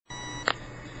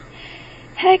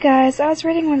Hey guys, I was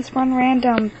reading this one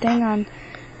random thing on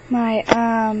my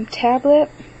tablet.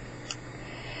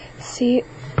 See,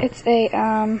 it's a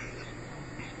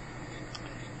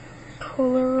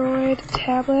Poloroid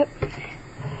tablet.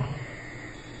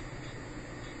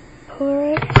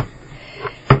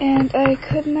 And I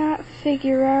could not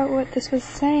figure out what this was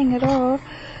saying at all.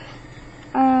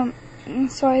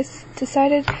 So I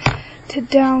decided to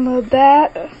download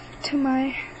that to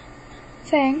my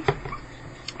thing.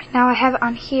 Now I have it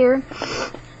on here.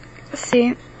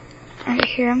 See, right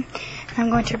here. I'm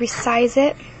going to resize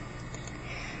it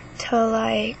to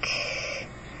like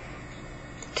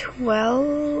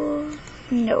 12.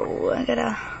 No,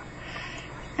 and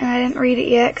I didn't read it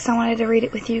yet because I wanted to read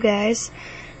it with you guys.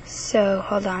 So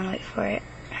hold on, wait for it.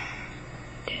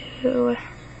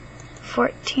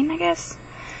 14, I guess.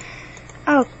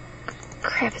 Oh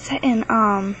crap! Is that in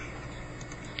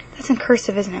That's in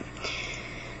cursive, isn't it?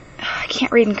 I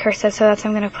can't read in cursive, so that's why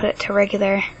I'm going to put it to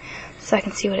regular so I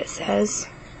can see what it says.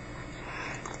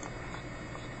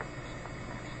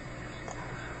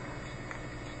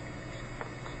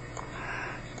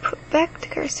 Put back to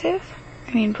cursive.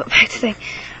 Put back to thing.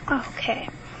 Okay.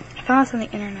 I found this on the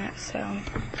internet, so.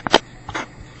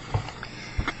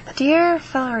 Dear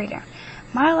fellow reader,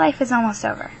 my life is almost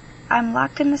over. I'm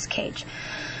locked in this cage,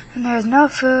 and there is no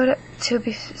food to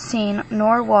be seen,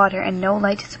 nor water, and no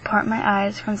light to support my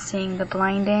eyes from seeing the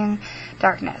blinding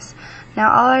darkness.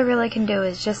 Now all I really can do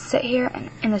is just sit here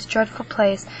in this dreadful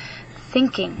place,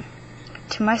 thinking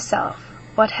to myself,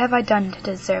 what have I done to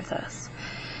deserve this?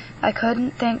 I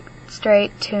couldn't think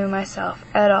straight to myself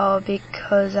at all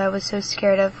because I was so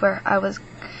scared of where I was.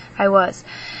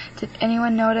 Did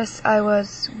anyone notice I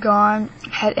was gone?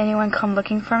 Had anyone come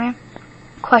looking for me?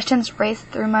 Questions raced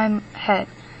through my head.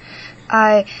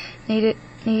 I need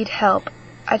help.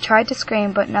 I tried to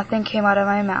scream, but nothing came out of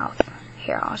my mouth.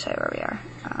 Here, I'll show you where we are.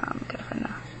 Gotta find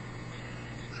that.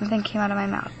 Nothing came out of my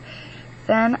mouth.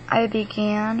 Then I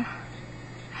began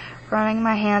running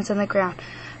my hands on the ground,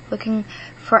 looking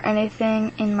for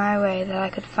anything in my way that I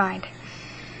could find.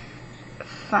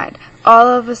 All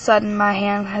of a sudden, my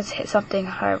hand has hit something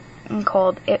hard and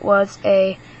cold. It was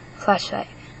a flashlight.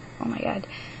 Oh my god.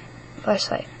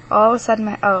 Flashlight. All of a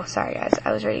sudden oh, sorry guys,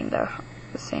 I was reading the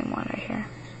same one right here.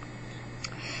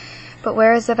 But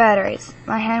where is the batteries?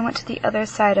 My hand went to the other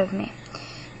side of me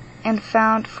and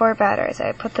found 4 batteries.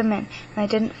 I put them in, and they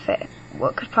didn't fit.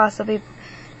 What could possibly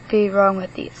be wrong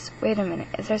with these? Wait a minute,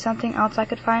 is there something else I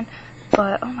could find?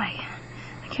 But, oh my god,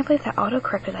 I can't believe that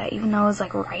autocorrected that, even though it was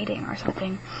like writing or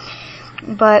something.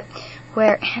 But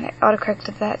where, and it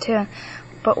autocorrected that too.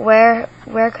 But where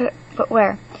could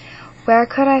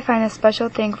I find a special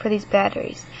thing for these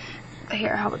batteries?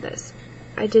 Here, how about this?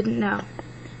 I didn't know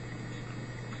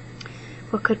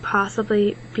what could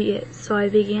possibly be it, so I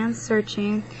began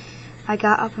searching. I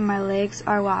got up and my legs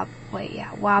are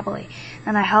wobbly,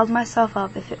 and I held myself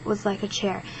up if it was like a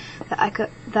chair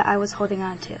that I was holding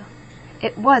on to.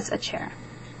 It was a chair.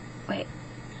 Wait,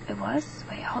 it was?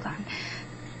 Wait, hold on.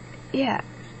 Yeah,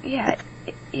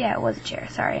 it was a chair,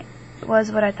 sorry. It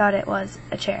was what I thought it was,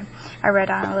 a chair. I read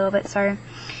on a little bit, sorry.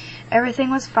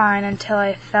 Everything was fine until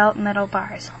I felt metal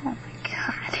bars. Oh my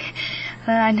god.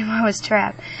 Then I knew I was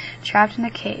trapped in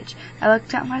a cage. I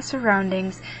looked at my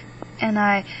surroundings, and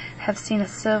I have seen a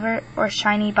silver or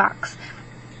shiny box.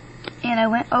 And I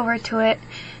went over to it,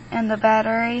 and the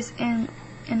batteries in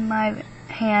my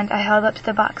hand I held up to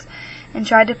the box and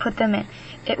tried to put them in.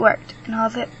 It worked. And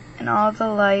all the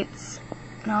lights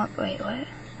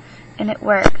and it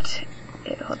worked.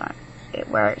 It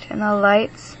worked, and the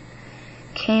lights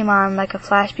came on like a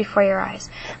flash before your eyes.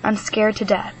 I'm scared to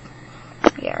death.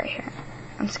 Yeah, right here.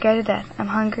 I'm scared to death. I'm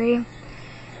hungry,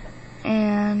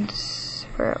 and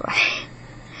where am I?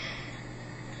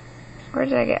 Where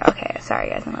did I get? Okay, sorry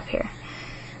guys, I'm up here.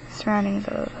 Surroundings.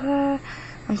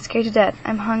 I'm scared to death.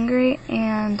 I'm hungry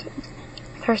and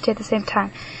thirsty at the same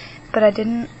time, but I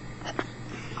didn't.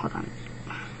 Hold on.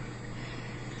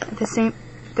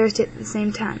 Thirsty at the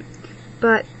same time,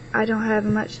 but I don't have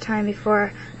much time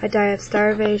before I die of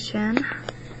starvation,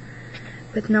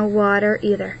 with no water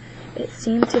either. It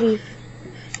seemed to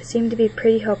be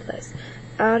pretty hopeless.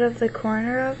 Out of the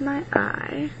corner of my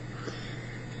eye,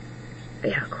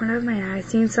 I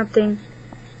seen something.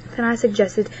 Then I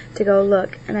suggested to go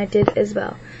look, and I did as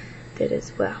well.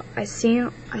 I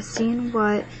seen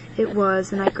what it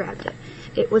was, and I grabbed it.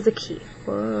 It was a key.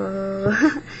 Whoa.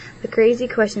 The crazy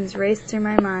questions raced through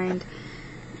my mind.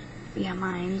 Yeah,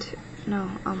 mind. No,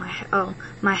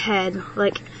 my head.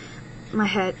 Like, my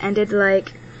head ended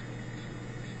like.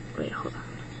 Wait, hold on.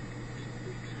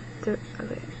 Okay.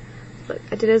 Look,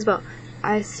 I did as well.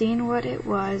 I seen what it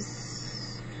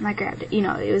was. and I grabbed it. You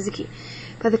know, it was the key.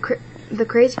 But the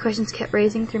crazy questions kept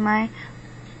racing through my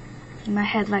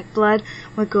head like blood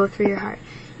would go through your heart.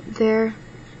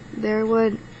 Where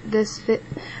would this fit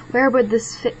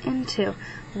into?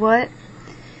 What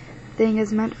thing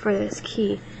is meant for this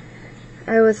key?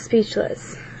 I was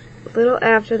speechless. A little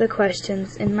after the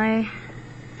questions in my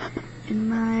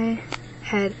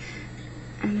head,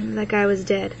 and like I was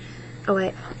dead. Oh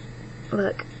wait,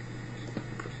 look.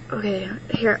 Okay,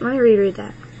 here, let me reread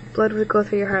that. Blood would go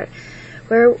through your heart.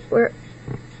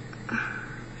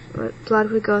 Blood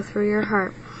would go through your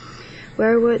heart.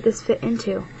 Where would this fit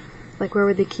into? Like, where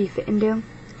would the key fit into?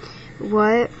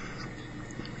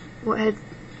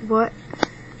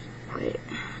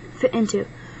 Fit into?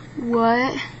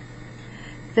 What?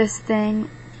 This, oh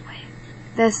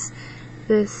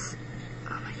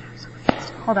my god, I'm so confused.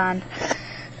 Hold on.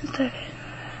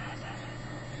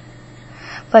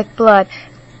 Like blood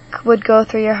would go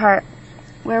through your heart.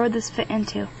 Where would this fit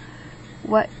into?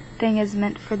 What thing is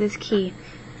meant for this key?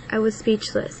 I was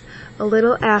speechless. A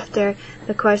little after,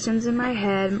 the questions in my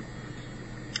head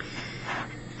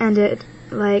ended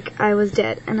like I was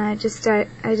dead, and I just stared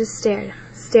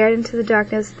into the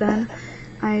darkness. Then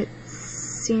I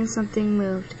seen something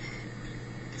moved.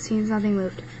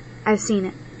 I've seen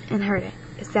it and heard it.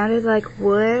 It sounded like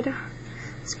wood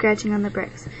scratching on the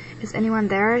bricks. Is anyone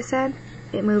there? I said.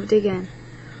 It moved again.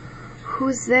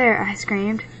 Who's there? I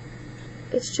screamed.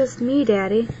 It's just me,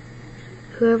 Daddy.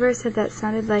 Whoever said that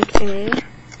sounded like a...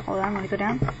 Hold on, I'm gonna go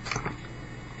down.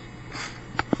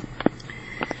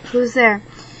 Who's there?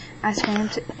 I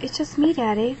screamed. It's just me,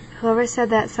 Daddy. Whoever said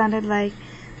that sounded like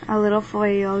a little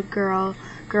 4-year-old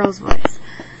girl's voice.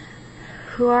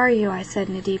 Who are you? I said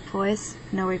in a deep voice.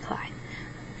 No reply.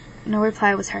 No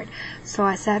reply was heard, so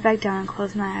I sat back down and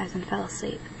closed my eyes and fell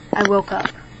asleep. I woke up.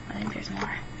 I think there's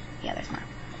more. Yeah, there's more.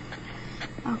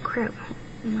 Oh, crap.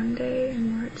 Monday,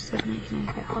 March 7,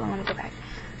 1895. Hold on, let me go back.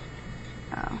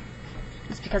 Oh.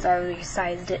 It's because I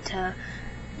resized it to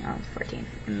 14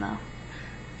 in the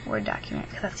Word document,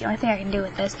 because that's the only thing I can do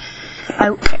with this.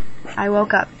 I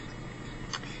woke up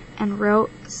and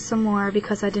wrote some more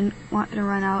because I didn't want to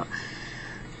run out.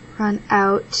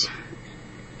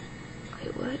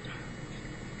 Wait, what?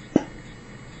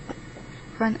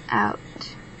 Run out.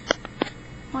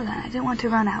 Hold on, I didn't want to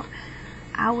run out.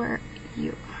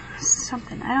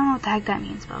 Something. I don't know what the heck that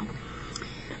means, though.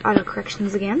 Auto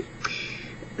corrections again.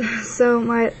 So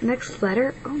my next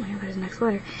letter, oh my god, there's a next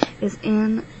letter, is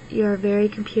in your very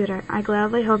computer. I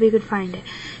gladly hope you could find it.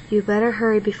 You better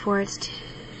hurry before it's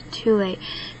too late.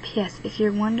 P.S. If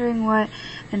you're wondering what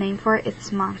the name for it,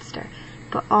 it's Monster.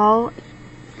 But all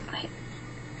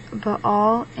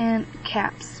in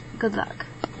caps. Good luck.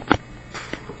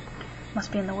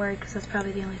 Must be in the Word, because that's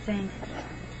probably the only thing.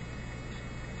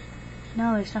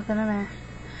 No, there's nothing in there.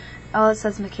 All it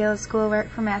says, Michaela's schoolwork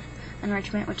for math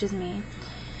enrichment, which is me.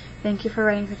 Thank you for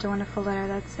writing such a wonderful letter.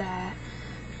 That's that.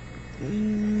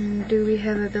 Do we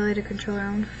have the ability to control our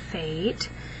own fate?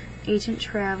 Agent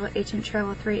Travel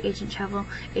 3, Agent Travel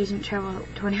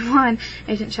 21,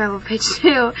 Agent Travel page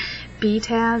 2,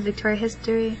 B-tabs, Victoria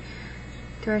History,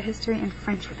 and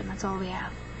Friendship, and that's all we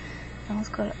have. Now let's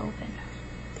go to open.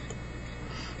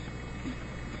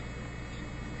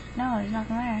 No, there's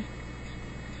nothing there.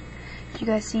 Do you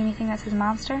guys see anything that says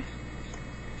Monster?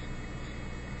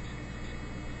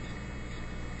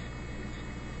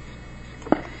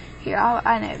 Here,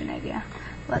 I have an idea.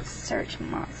 Let's search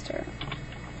Monster.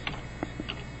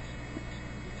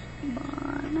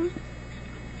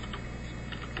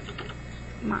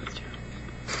 Monster.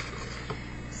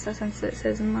 So since it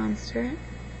says Monster,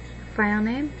 file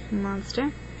name,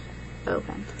 Monster,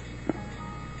 open.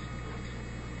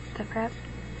 The crap?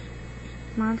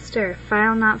 Monster,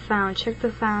 file not found. Check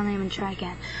the file name and try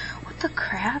again. What the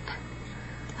crap?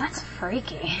 That's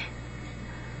freaky.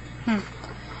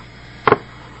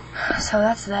 So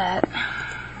that's that.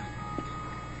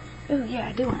 Oh yeah,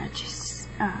 I do want to just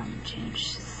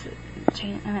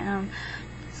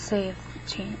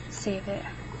save it.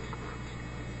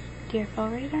 Do you feel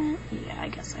ready then? Yeah, I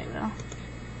guess I will.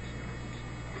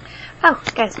 Oh,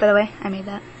 guys, by the way, I made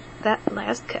that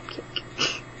last cupcake.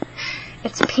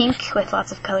 It's pink with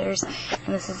lots of colors, and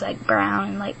this is like brown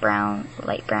and light brown,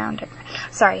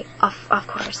 sorry, off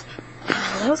course.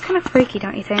 That was kind of freaky,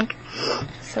 don't you think?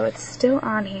 So it's still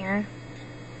on here,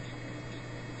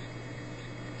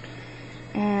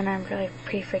 and I'm really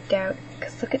pretty freaked out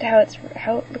because look at how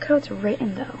it's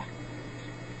written though.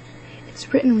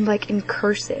 It's written like in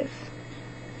cursive.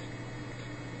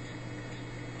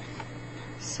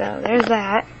 So there's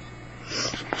that.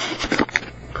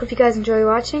 Hope you guys enjoy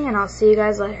watching, and I'll see you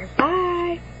guys later.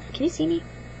 Bye! Can you see me?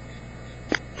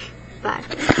 Bye.